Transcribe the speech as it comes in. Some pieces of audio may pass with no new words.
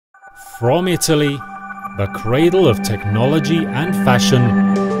From Italy, the cradle of technology and fashion,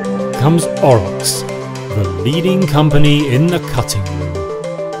 comes Orox, the leading company in the cutting room.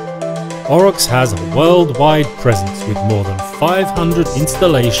 Orox has a worldwide presence with more than 500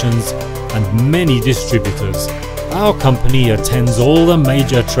 installations and many distributors. Our company attends all the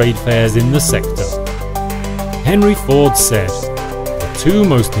major trade fairs in the sector. Henry Ford said, "The two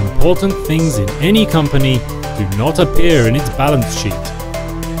most important things in any company do not appear in its balance sheet: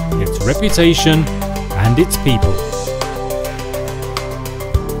 its reputation and its people."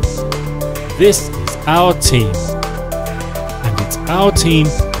 This is our team, and it's our team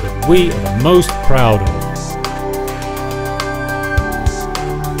that we are the most proud of.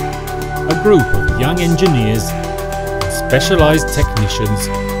 A group of young engineers and specialized technicians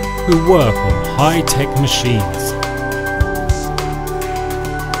who work on high-tech machines.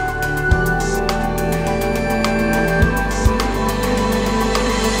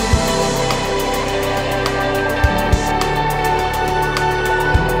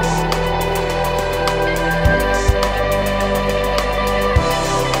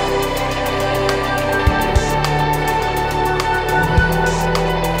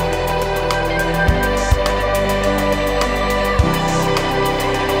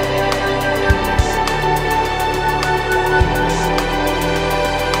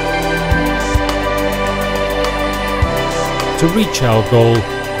 To reach our goal,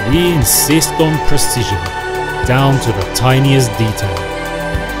 we insist on precision, down to the tiniest detail.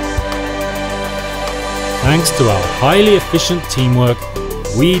 Thanks to our highly efficient teamwork,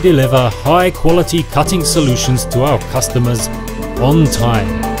 we deliver high-quality cutting solutions to our customers on time.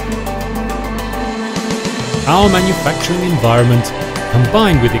 Our manufacturing environment,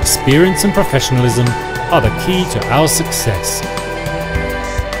 combined with experience and professionalism, are the key to our success.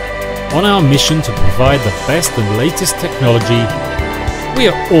 On our mission to provide the best and latest technology, we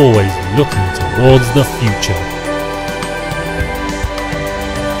are always looking towards the future.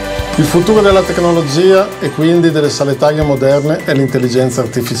 Il futuro della tecnologia e quindi delle saletaie moderne è l'intelligenza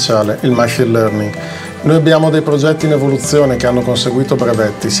artificiale, il machine learning. Noi abbiamo dei progetti in evoluzione che hanno conseguito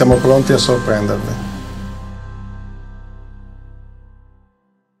brevetti, siamo pronti a sorprendervi.